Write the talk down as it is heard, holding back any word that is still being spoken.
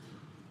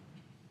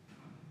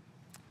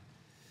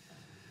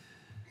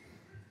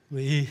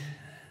We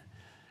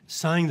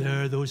sang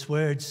there those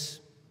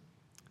words,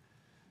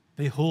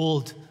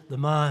 "Behold the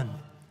man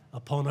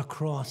upon a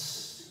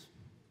cross,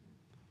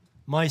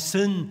 my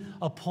sin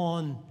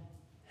upon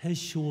his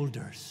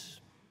shoulders."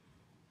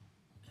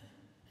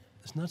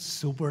 Isn't that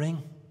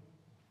sobering?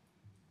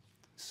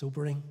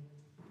 Sobering.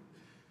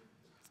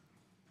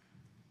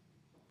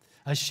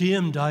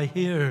 Ashamed, I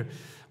hear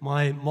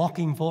my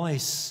mocking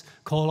voice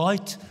call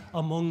out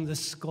among the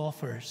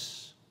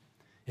scoffers.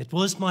 It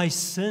was my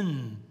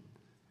sin.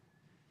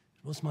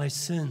 It was my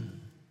sin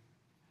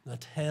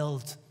that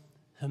held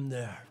him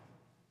there.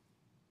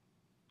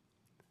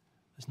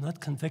 Isn't that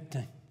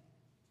convicting?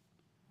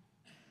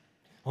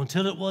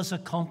 Until it was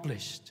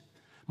accomplished,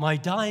 my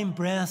dying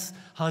breath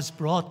has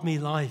brought me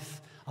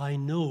life. I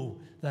know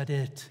that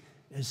it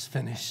is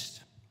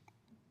finished.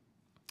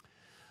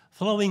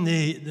 Following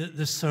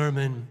the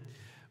sermon,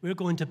 we're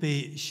going to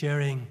be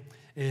sharing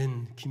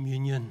in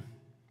communion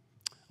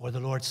or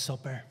the Lord's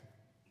Supper.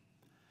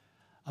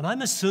 And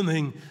I'm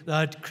assuming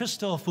that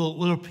Christoph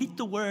will repeat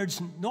the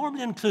words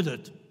normally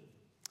included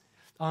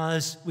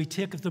as we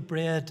take of the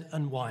bread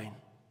and wine.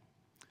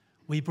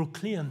 We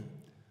proclaim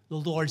the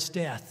Lord's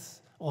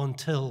death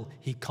until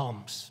he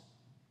comes.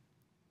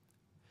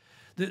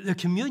 The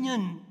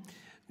communion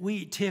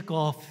we take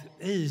of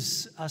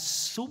is a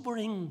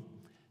sobering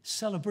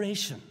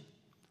celebration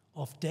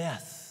of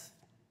death,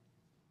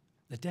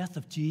 the death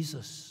of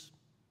Jesus.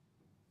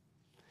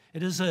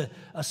 It is a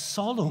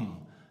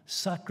solemn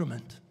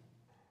sacrament.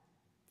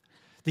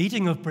 The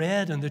eating of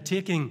bread and the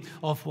taking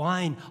of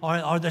wine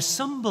are the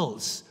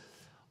symbols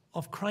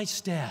of Christ's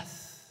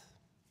death,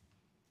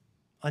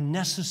 a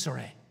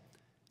necessary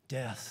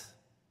death.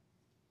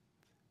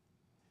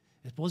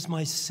 It was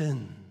my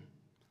sin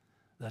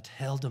that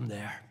held him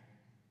there.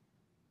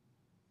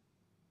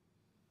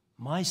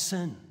 My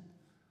sin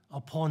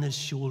upon his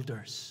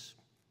shoulders,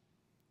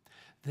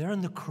 there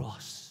on the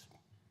cross.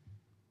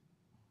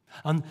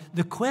 And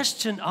the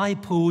question I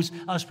pose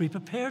as we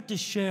prepare to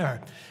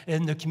share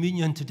in the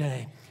communion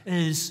today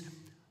is,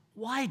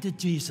 why did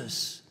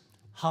Jesus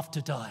have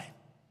to die?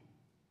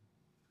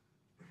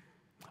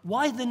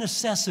 Why the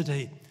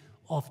necessity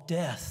of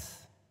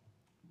death?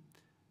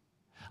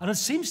 And it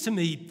seems to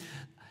me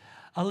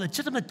a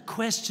legitimate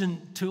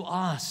question to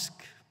ask.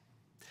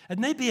 It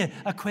may be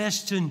a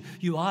question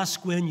you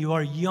ask when you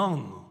are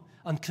young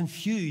and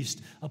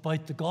confused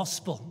about the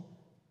gospel.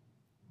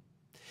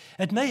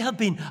 It may have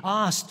been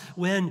asked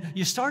when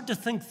you start to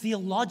think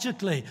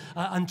theologically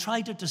and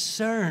try to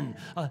discern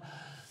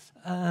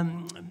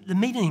the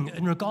meaning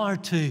in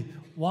regard to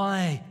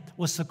why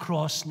was the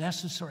cross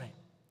necessary.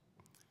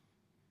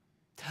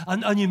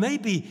 And you may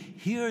be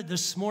here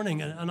this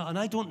morning, and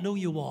I don't know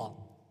you all.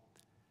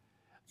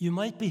 You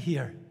might be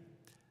here,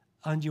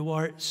 and you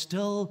are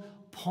still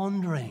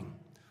pondering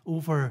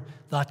over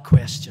that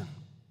question.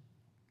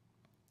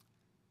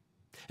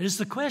 It is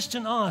the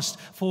question asked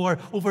for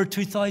over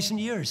 2,000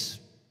 years.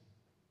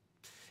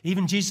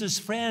 Even Jesus'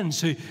 friends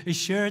who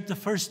shared the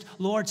first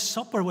Lord's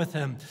Supper with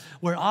him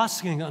were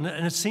asking, and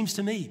it seems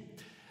to me,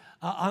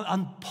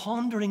 and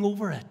pondering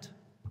over it.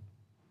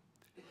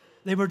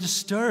 They were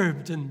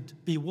disturbed and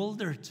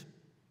bewildered.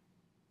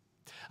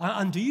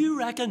 And do you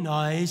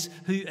recognize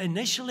who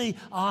initially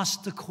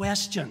asked the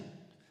question,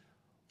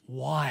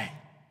 why?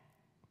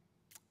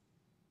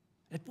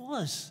 It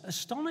was,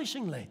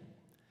 astonishingly,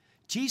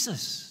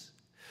 Jesus,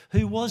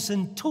 who was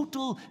in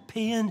total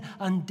pain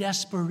and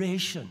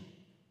desperation,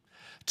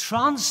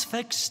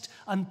 transfixed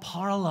and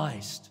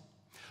paralyzed,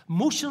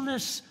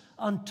 motionless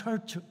and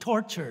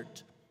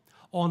tortured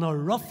on a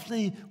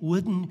roughly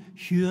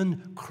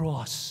wooden-hewn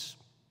cross.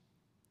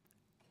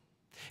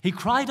 He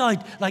cried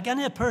out like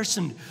any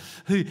person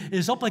who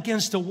is up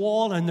against a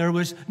wall and there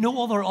was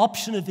no other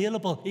option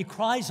available. He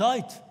cries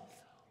out,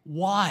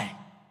 why?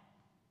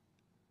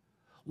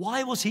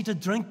 Why was he to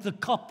drink the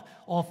cup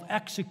of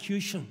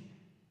execution?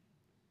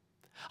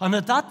 And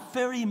at that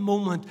very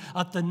moment,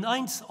 at the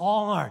 9th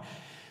hour,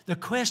 the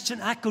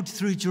question echoed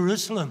through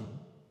Jerusalem,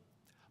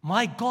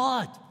 my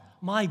God,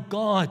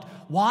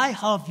 why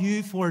have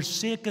you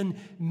forsaken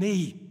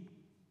me?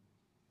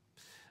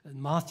 In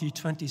Matthew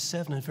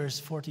 27 and verse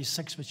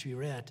 46, which we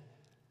read,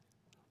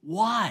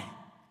 why?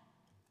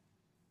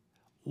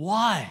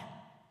 Why?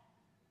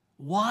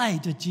 Why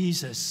did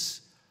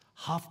Jesus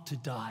have to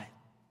die?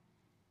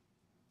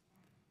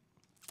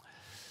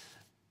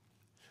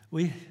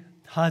 We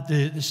had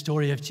the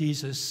story of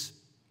Jesus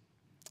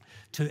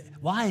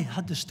why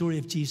had the story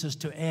of Jesus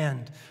to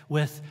end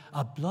with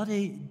a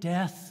bloody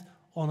death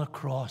on a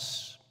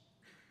cross?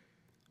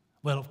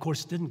 Well, of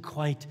course, it didn't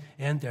quite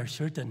end there,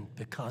 sure didn't,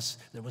 because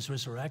there was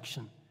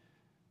resurrection.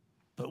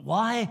 But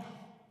why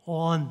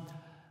on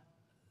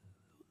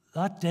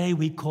that day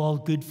we call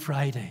Good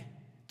Friday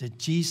did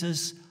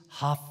Jesus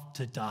have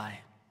to die?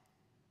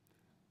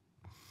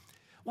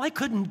 Why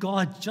couldn't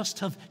God just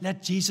have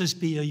let Jesus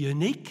be a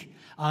unique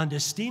and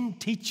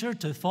esteemed teacher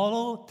to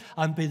follow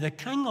and be the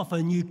king of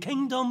a new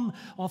kingdom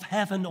of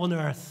heaven on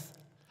earth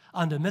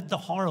and amid the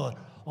horror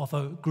of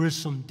a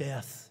gruesome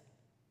death?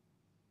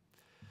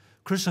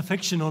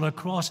 crucifixion on a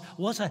cross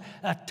was a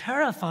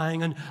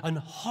terrifying and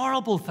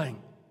horrible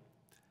thing.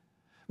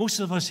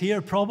 Most of us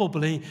here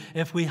probably,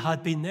 if we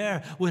had been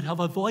there, would have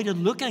avoided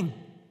looking.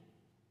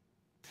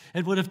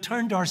 It would have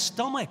turned our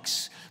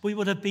stomachs. We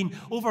would have been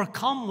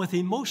overcome with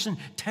emotion.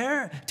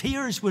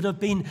 Tears would have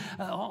been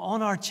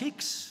on our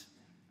cheeks.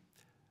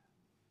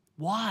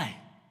 Why?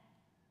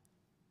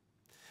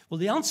 Well,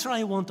 the answer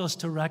I want us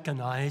to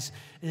recognize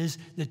is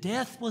the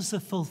death was the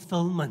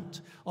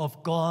fulfillment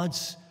of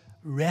God's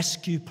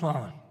rescue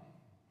plan.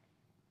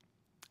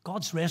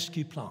 God's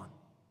rescue plan.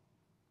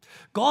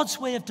 God's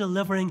way of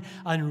delivering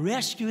and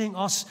rescuing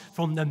us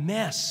from the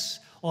mess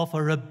of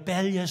a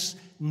rebellious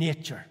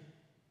nature.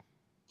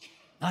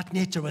 That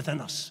nature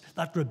within us,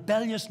 that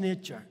rebellious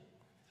nature.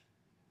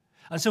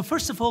 And so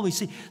first of all, we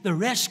see the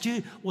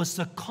rescue was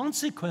the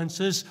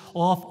consequences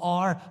of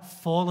our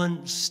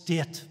fallen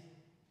state.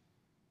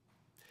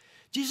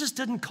 Jesus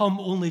didn't come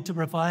only to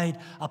provide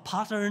a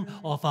pattern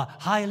of a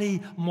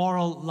highly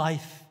moral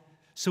life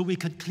so we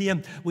could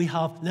claim we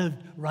have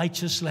lived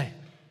righteously.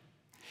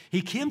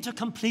 He came to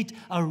complete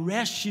a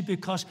rescue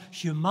because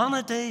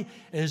humanity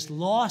is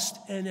lost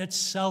in its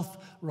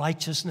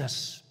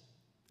self-righteousness.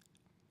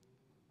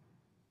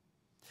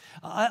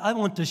 I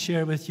want to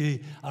share with you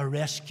a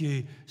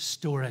rescue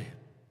story.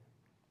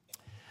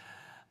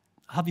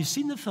 Have you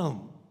seen the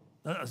film?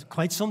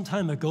 Quite some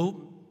time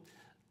ago,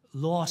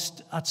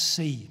 Lost at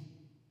Sea.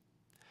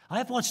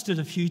 I've watched it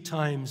a few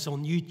times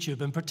on YouTube,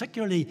 and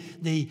particularly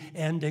the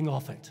ending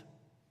of it.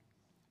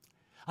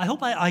 I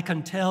hope I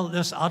can tell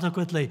this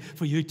adequately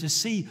for you to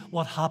see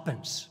what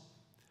happens.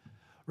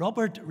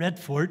 Robert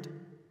Redford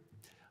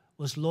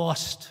was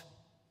lost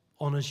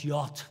on his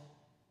yacht.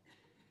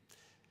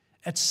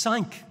 It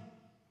sank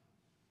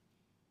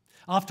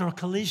after a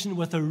collision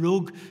with a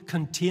rogue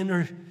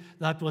container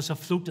that was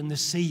afloat in the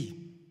sea,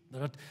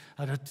 that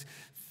had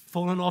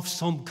fallen off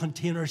some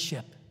container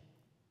ship.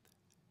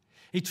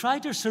 He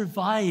tried to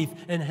survive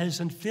in his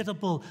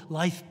inflatable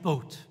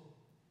lifeboat,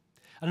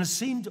 and it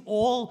seemed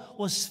all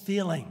was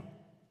failing.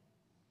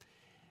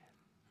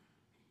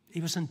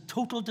 He was in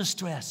total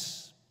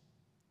distress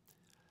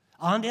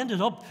and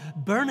ended up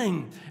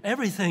burning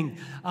everything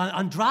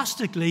and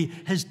drastically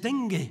his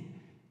dinghy.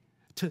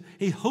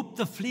 He hoped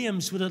the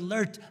flames would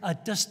alert a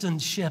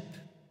distant ship.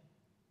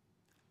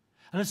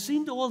 And it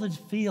seemed all had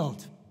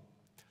failed.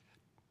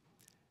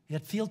 He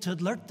had failed to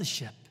alert the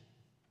ship.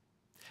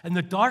 In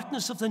the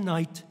darkness of the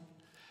night,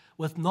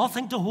 with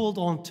nothing to hold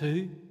on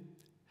to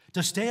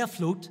stay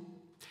afloat,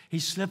 he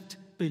slipped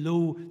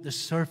below the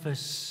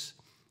surface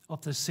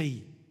of the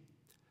sea.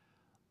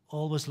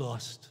 All was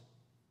lost.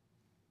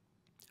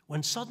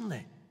 When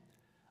suddenly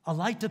a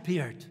light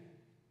appeared,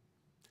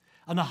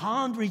 and a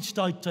hand reached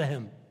out to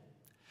him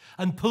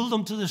and pulled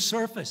him to the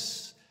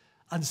surface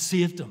and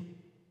saved him.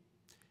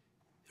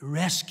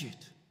 Rescued.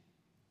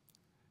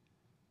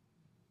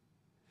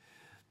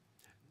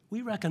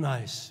 We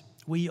recognize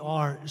we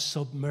are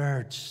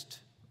submerged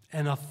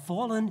in a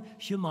fallen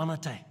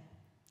humanity.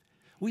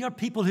 We are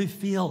people who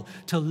fail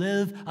to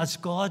live as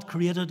God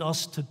created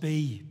us to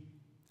be.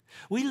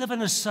 We live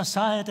in a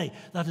society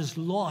that is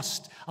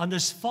lost and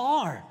is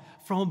far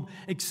from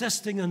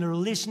existing in a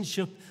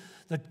relationship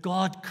that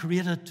God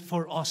created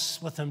for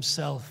us with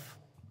Himself.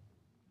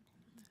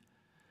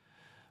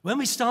 When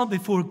we stand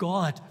before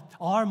God,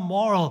 our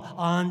moral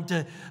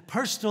and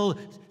personal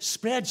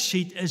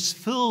spreadsheet is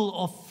full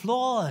of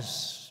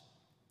flaws.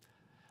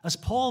 As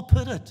Paul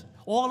put it,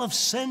 all have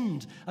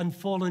sinned and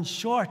fallen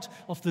short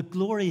of the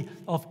glory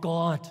of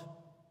God.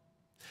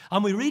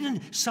 And we read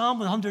in Psalm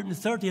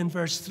 130 and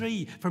verse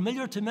 3,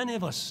 familiar to many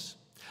of us.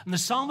 And the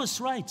psalmist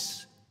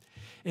writes,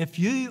 "If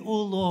you,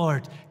 O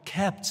Lord,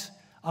 kept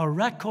a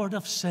record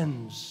of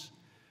sins,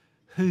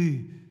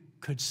 who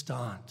could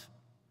stand?"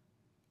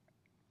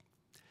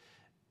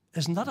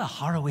 Isn't that a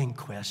harrowing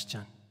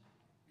question?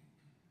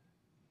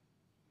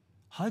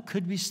 How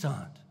could we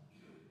stand?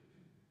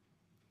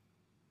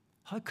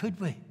 How could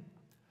we?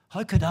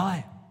 How could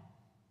I?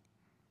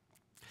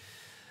 I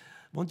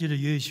want you to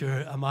use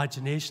your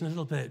imagination a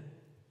little bit.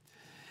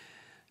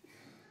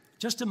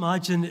 Just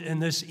imagine in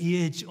this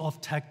age of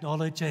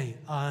technology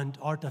and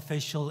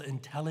artificial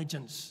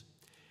intelligence,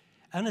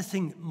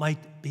 anything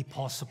might be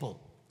possible.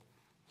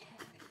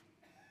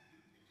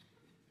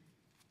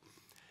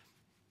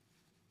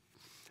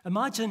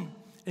 Imagine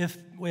if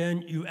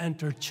when you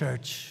enter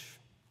church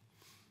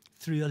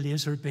through a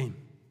laser beam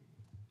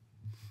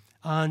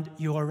and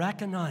you are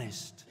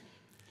recognized,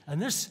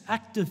 and this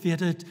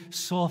activated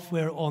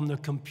software on the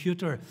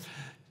computer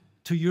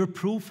to your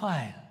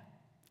profile,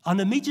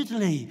 and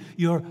immediately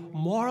your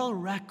moral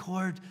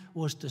record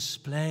was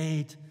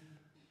displayed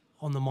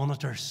on the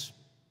monitors.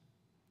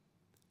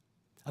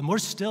 And we're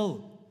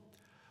still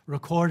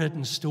recorded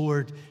and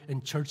stored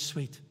in Church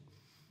Suite.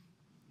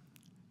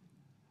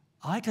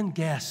 I can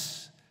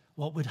guess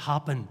what would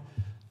happen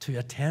to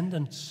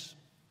attendance.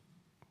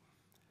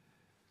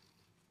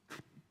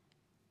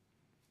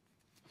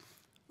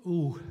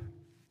 Oh,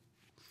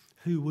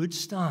 who would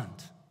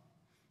stand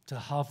to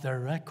have their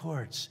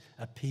records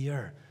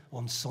appear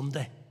on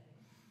Sunday?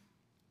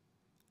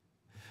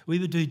 We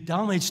would do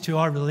damage to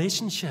our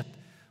relationship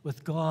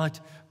with God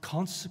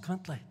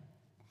consequently.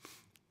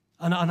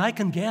 And I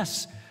can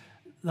guess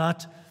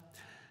that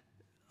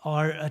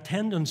our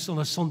attendance on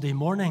a Sunday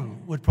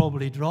morning would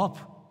probably drop.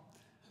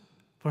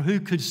 For who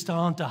could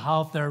stand to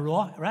have their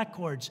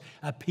records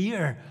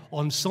appear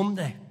on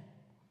Sunday?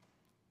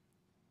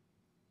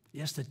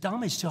 Yes, the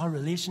damage to our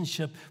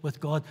relationship with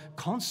God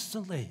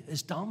constantly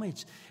is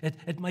damage.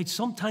 It might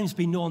sometimes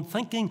be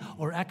non-thinking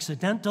or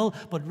accidental,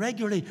 but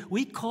regularly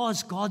we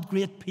cause God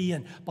great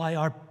pain by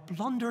our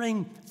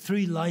blundering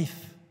through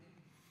life,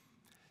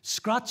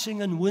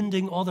 scratching and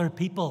wounding other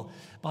people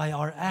by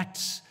our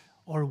acts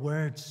or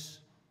words.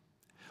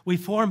 We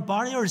form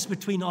barriers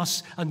between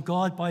us and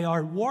God by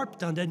our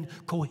warped and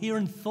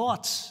incoherent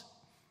thoughts,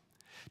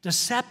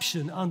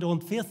 deception and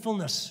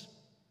unfaithfulness.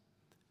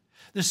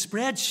 The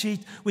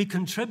spreadsheet we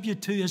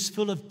contribute to is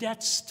full of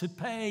debts to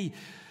pay.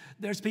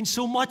 There's been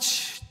so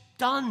much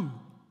done.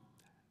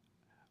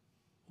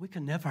 We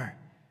can never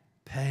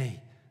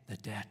pay the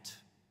debt.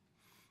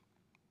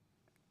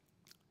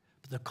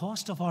 But the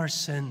cost of our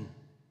sin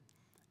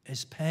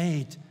is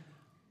paid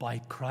by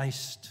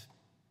Christ.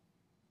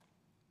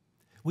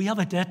 We have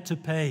a debt to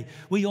pay.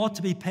 We ought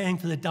to be paying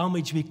for the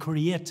damage we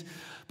create.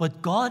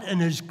 But God, in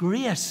His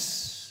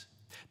grace,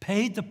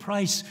 paid the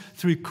price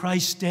through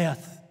Christ's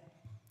death.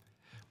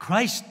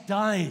 Christ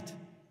died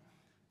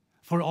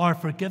for our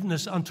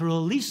forgiveness and to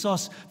release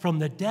us from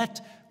the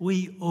debt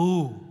we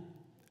owe,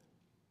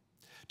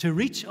 to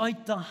reach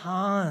out the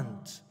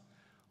hand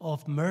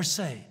of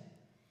mercy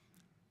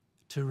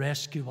to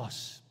rescue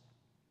us.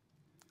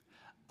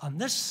 And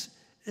this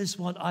is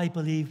what I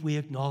believe we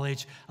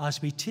acknowledge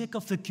as we take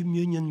of the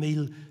communion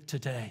meal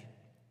today.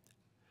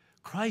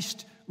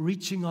 Christ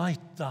reaching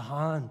out the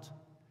hand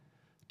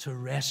to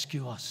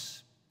rescue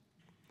us.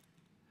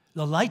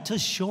 The light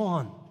has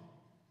shone,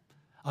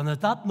 and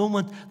at that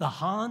moment, the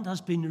hand has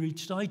been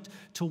reached out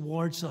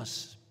towards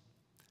us.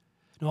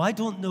 Now, I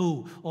don't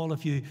know all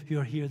of you who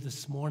are here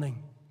this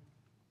morning.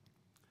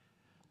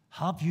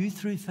 Have you,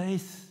 through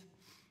faith,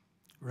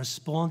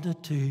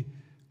 responded to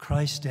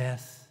Christ's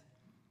death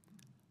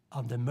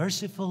and the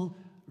merciful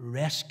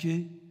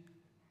rescue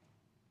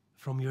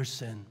from your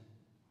sin?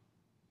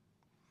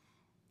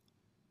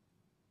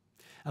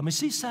 And we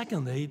see,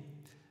 secondly,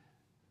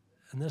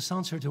 in this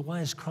answer to why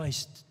is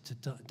Christ to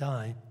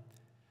die,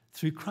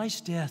 through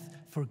Christ's death,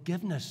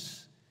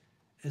 forgiveness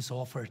is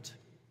offered.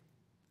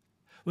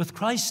 With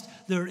Christ,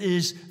 there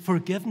is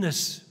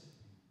forgiveness.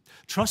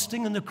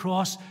 Trusting in the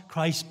cross,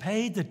 Christ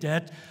paid the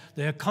debt.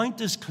 The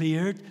account is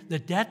cleared. The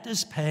debt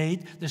is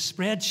paid. The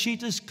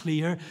spreadsheet is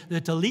clear.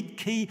 The delete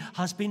key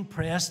has been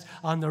pressed,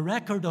 and the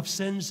record of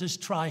sins is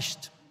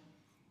trashed.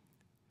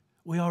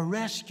 We are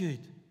rescued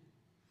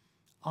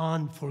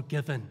and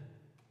forgiven.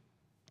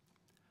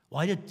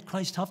 Why did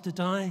Christ have to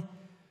die?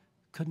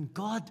 Couldn't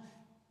God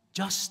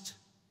just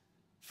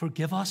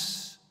forgive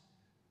us?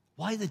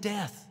 Why the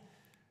death?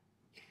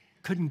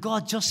 Couldn't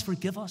God just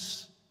forgive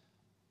us?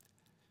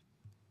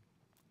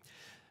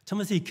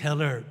 Timothy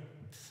Keller,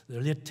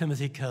 the late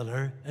Timothy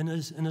Keller, in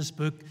his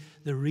book,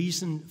 The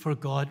Reason for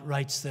God,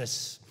 writes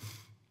this: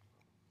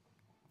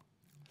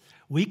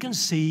 we can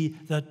see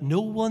that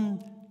no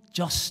one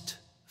just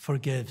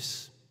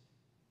forgives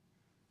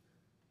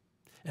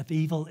if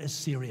evil is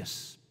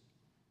serious.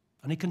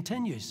 And he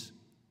continues,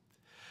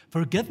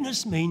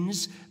 forgiveness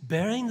means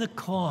bearing the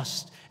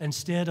cost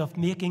instead of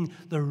making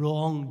the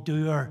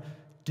wrongdoer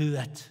do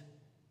it.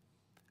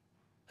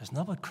 Isn't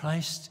that what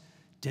Christ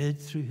did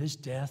through his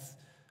death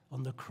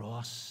on the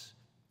cross?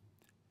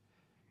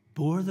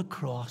 Bore the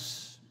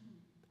cross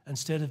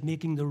instead of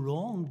making the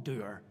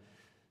wrongdoer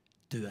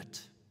do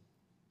it.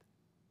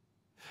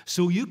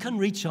 So you can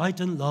reach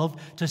out in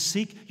love to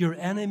seek your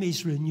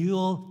enemy's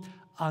renewal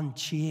and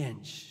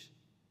change.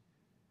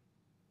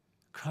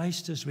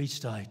 Christ has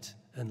reached out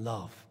in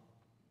love,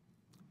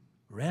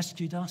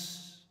 rescued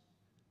us.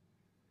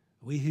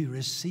 We who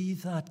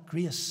receive that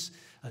grace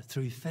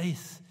through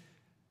faith,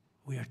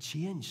 we are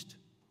changed.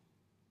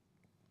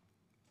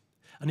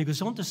 And he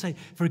goes on to say,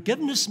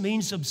 forgiveness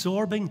means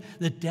absorbing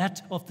the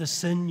debt of the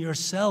sin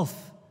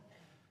yourself.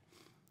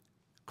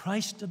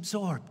 Christ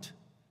absorbed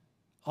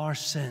our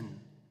sin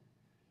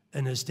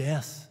in his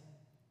death.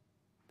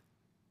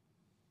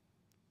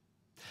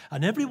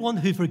 And everyone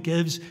who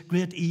forgives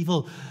great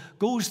evil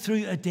goes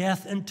through a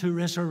death into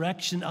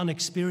resurrection and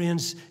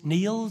experience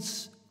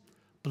nails,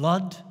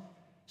 blood,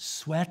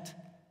 sweat,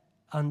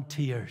 and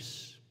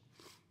tears.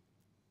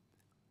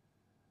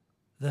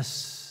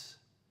 This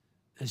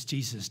is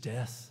Jesus'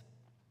 death.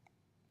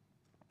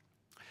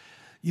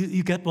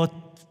 You get what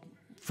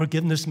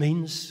forgiveness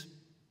means?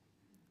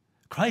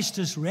 Christ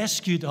has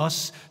rescued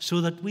us so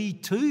that we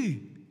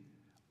too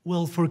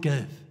will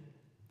forgive.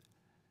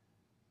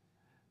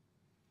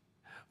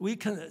 We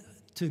can,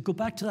 to go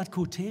back to that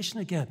quotation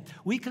again,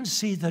 we can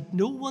see that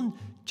no one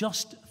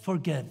just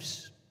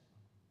forgives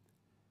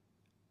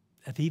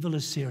if evil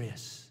is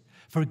serious.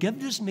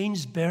 Forgiveness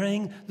means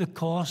bearing the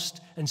cost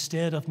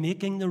instead of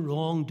making the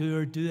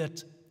wrongdoer do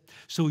it.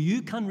 so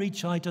you can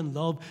reach out in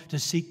love to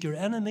seek your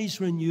enemies'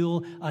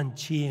 renewal and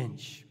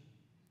change.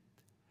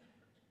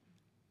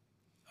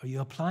 Are you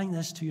applying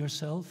this to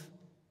yourself?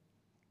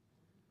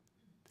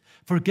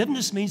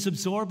 Forgiveness means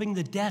absorbing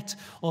the debt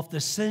of the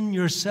sin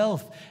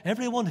yourself.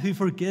 Everyone who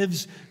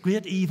forgives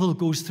great evil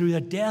goes through a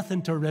death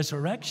into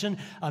resurrection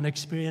and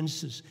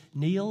experiences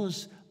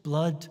nails,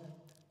 blood,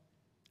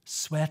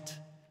 sweat,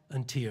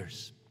 and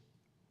tears.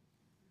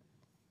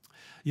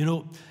 You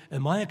know,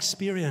 in my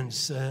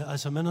experience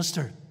as a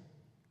minister,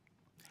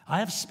 I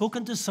have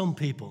spoken to some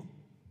people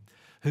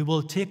who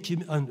will take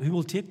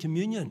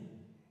communion,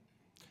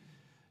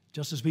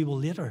 just as we will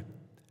later,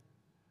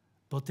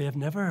 but they have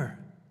never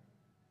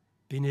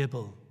been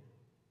able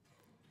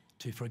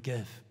to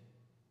forgive.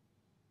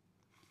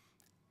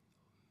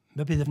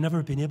 Maybe they've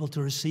never been able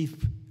to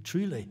receive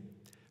truly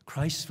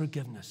Christ's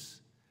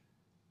forgiveness.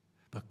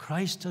 But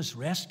Christ has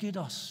rescued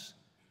us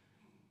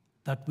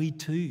that we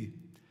too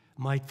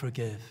might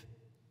forgive.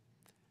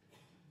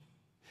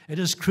 It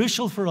is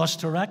crucial for us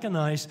to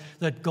recognize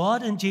that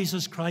God in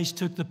Jesus Christ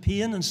took the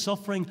pain and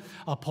suffering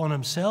upon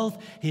himself.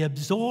 He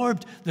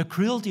absorbed the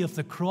cruelty of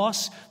the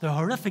cross, the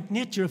horrific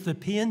nature of the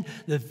pain,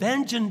 the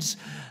vengeance,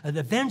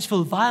 the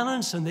vengeful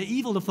violence, and the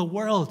evil of the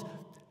world.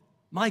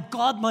 My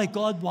God,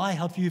 why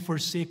have you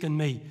forsaken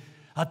me?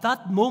 At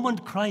that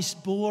moment,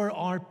 Christ bore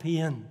our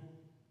pain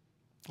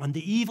and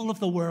the evil of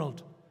the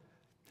world.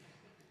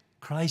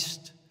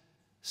 Christ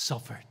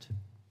suffered.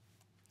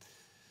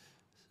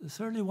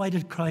 Thirdly, why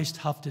did Christ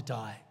have to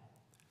die?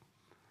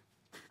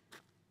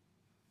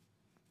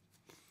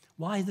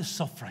 Why the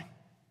suffering?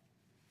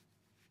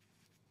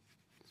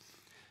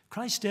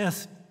 Christ's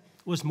death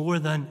was more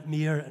than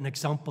mere an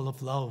example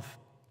of love.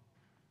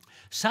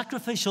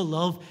 Sacrificial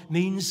love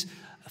means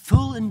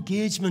full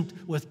engagement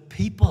with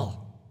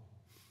people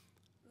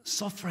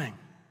suffering.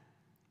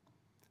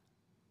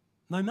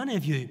 Now, many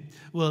of you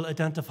will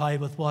identify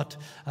with what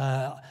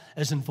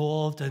is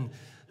involved in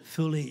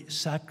fully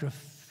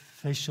sacrificial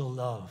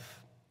love.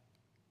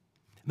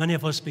 Many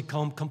of us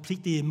become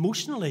completely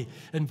emotionally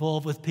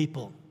involved with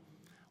people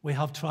we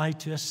have tried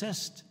to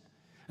assist.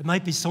 It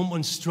might be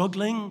someone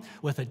struggling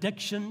with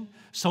addiction,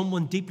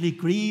 someone deeply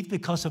grieved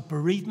because of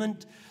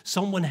bereavement,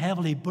 someone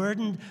heavily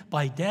burdened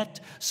by debt,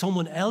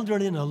 someone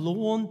elderly and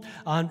alone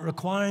and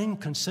requiring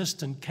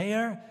consistent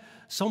care,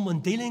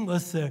 someone dealing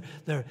with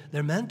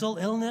their mental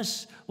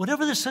illness.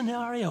 Whatever the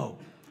scenario,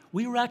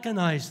 we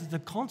recognize that the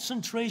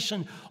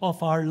concentration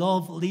of our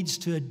love leads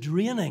to a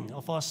draining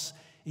of us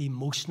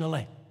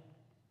emotionally.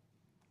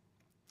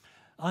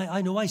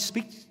 I know I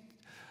speak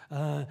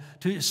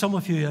to some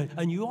of you,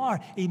 and you are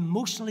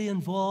emotionally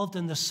involved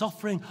in the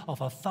suffering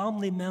of a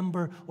family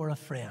member or a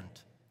friend.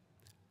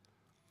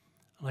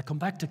 And I come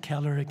back to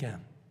Keller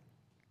again.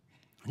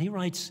 And he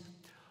writes,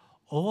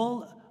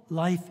 all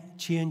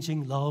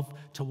life-changing love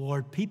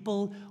toward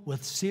people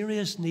with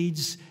serious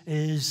needs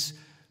is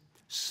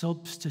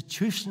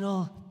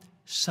substitutional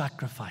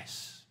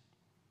sacrifice.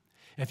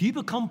 If you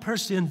become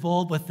personally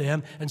involved with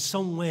them in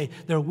some way,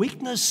 their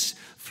weakness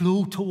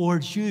flows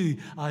towards you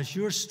as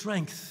your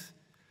strength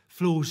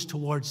flows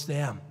towards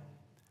them.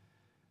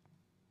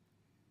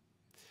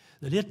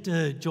 The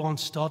late John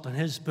Stott, in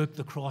his book,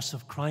 The Cross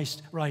of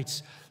Christ,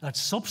 writes that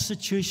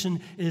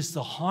substitution is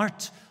the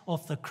heart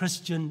of the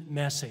Christian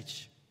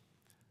message.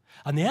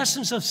 And the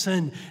essence of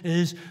sin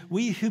is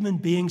we human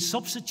beings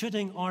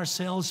substituting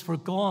ourselves for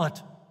God,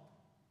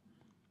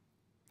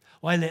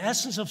 while the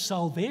essence of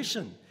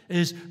salvation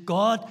is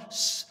God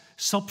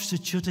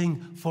substituting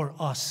for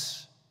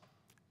us.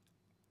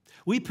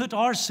 We put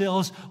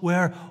ourselves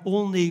where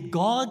only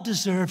God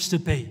deserves to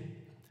be.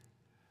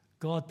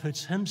 God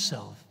puts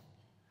himself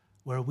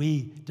where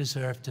we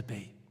deserve to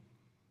be.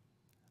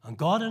 And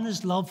God in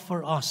his love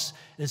for us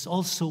is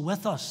also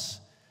with us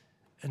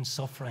in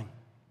suffering.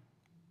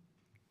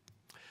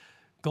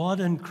 God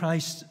in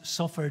Christ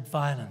suffered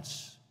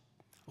violence,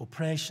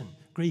 oppression,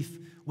 grief,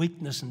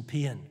 weakness, and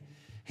pain.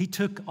 He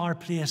took our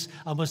place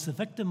and was the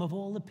victim of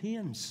all the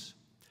pains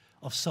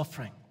of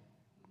suffering.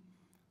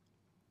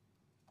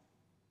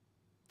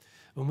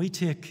 When we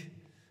take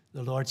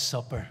the Lord's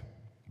Supper,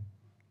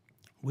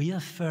 we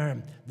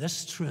affirm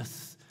this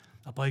truth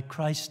about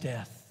Christ's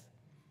death.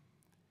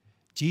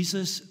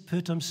 Jesus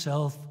put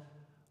himself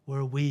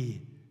where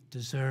we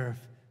deserve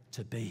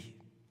to be.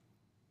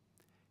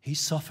 He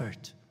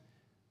suffered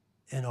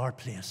in our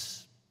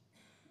place.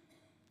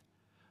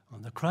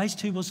 And the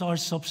Christ who was our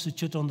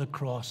substitute on the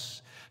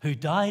cross, who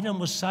died and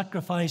was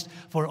sacrificed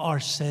for our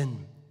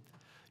sin,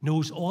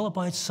 knows all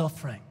about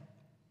suffering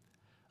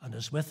and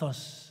is with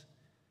us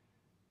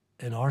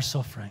in our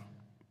suffering.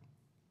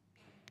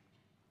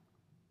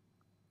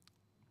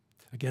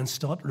 Again,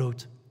 Stott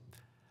wrote,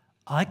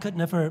 I could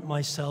never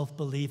myself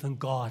believe in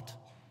God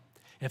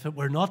if it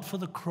were not for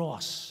the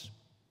cross.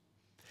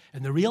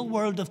 In the real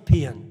world of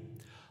pain,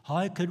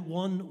 how could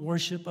one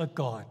worship a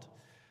God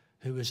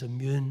who is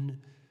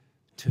immune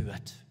to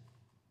it?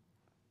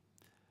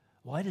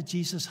 Why did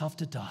Jesus have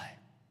to die?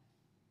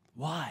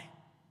 Why?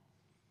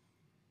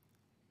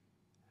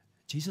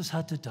 Jesus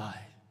had to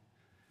die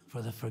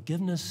for the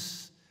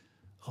forgiveness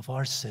of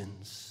our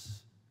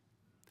sins.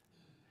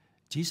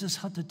 Jesus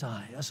had to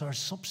die as our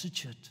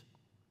substitute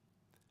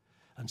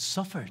and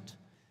suffered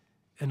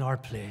in our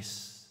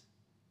place.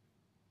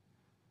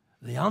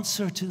 The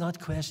answer to that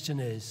question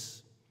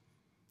is,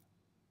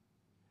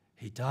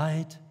 he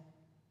died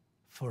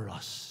for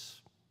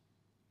us.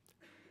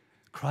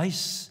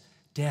 Christ's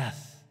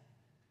death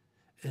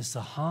is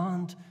the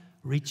hand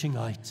reaching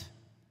out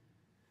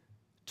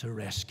to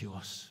rescue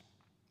us.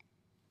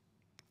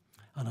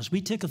 And as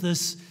we take of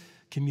this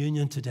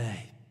communion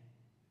today,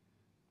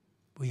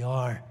 we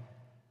are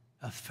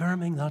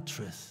affirming that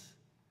truth.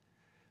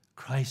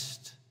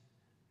 Christ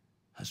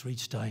has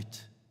reached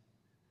out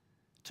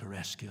to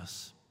rescue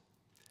us.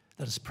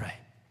 Let us pray.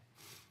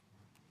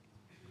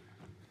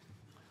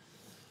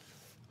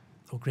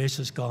 Oh,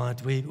 gracious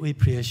God, we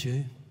praise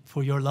you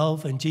for your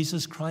love in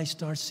Jesus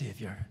Christ our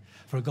Savior.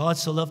 For God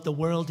so loved the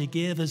world, he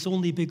gave his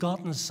only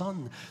begotten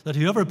Son, that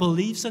whoever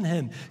believes in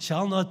him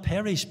shall not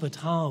perish but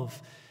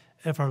have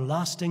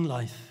everlasting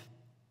life.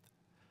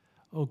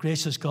 Oh,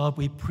 gracious God,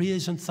 we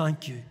praise and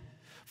thank you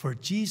for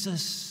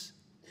Jesus,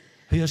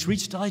 who has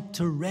reached out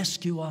to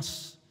rescue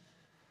us.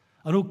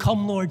 And oh,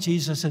 come, Lord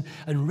Jesus,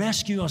 and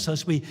rescue us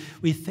as we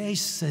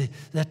face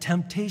the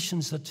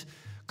temptations that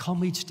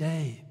come each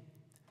day.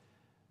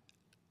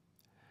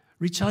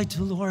 Reach out to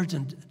the Lord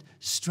and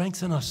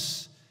strengthen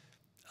us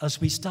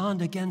as we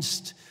stand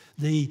against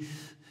the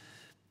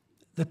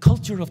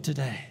culture of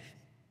today.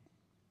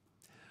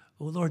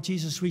 Oh, Lord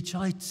Jesus, reach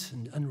out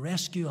and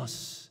rescue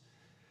us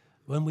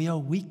when we are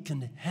weak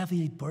and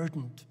heavy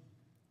burdened.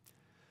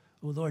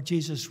 Oh, Lord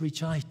Jesus,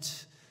 reach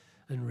out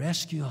and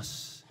rescue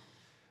us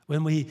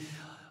when we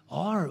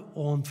are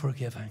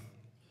unforgiving.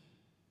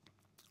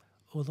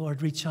 Oh,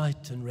 Lord, reach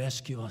out and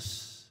rescue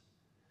us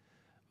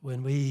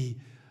when we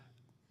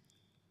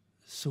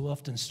so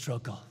often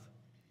struggle.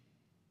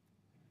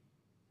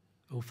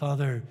 Oh,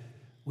 Father,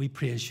 we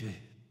praise you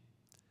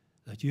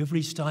that you have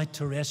reached out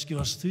to rescue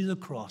us through the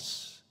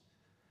cross.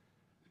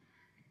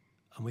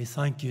 And we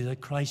thank you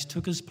that Christ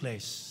took his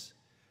place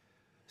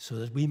so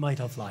that we might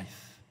have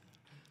life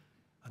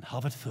and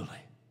have it fully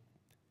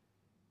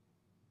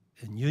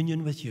in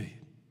union with you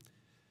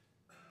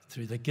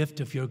through the gift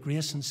of your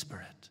grace and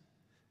Spirit.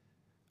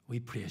 We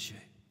praise you.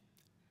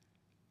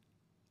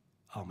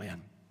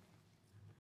 Amen.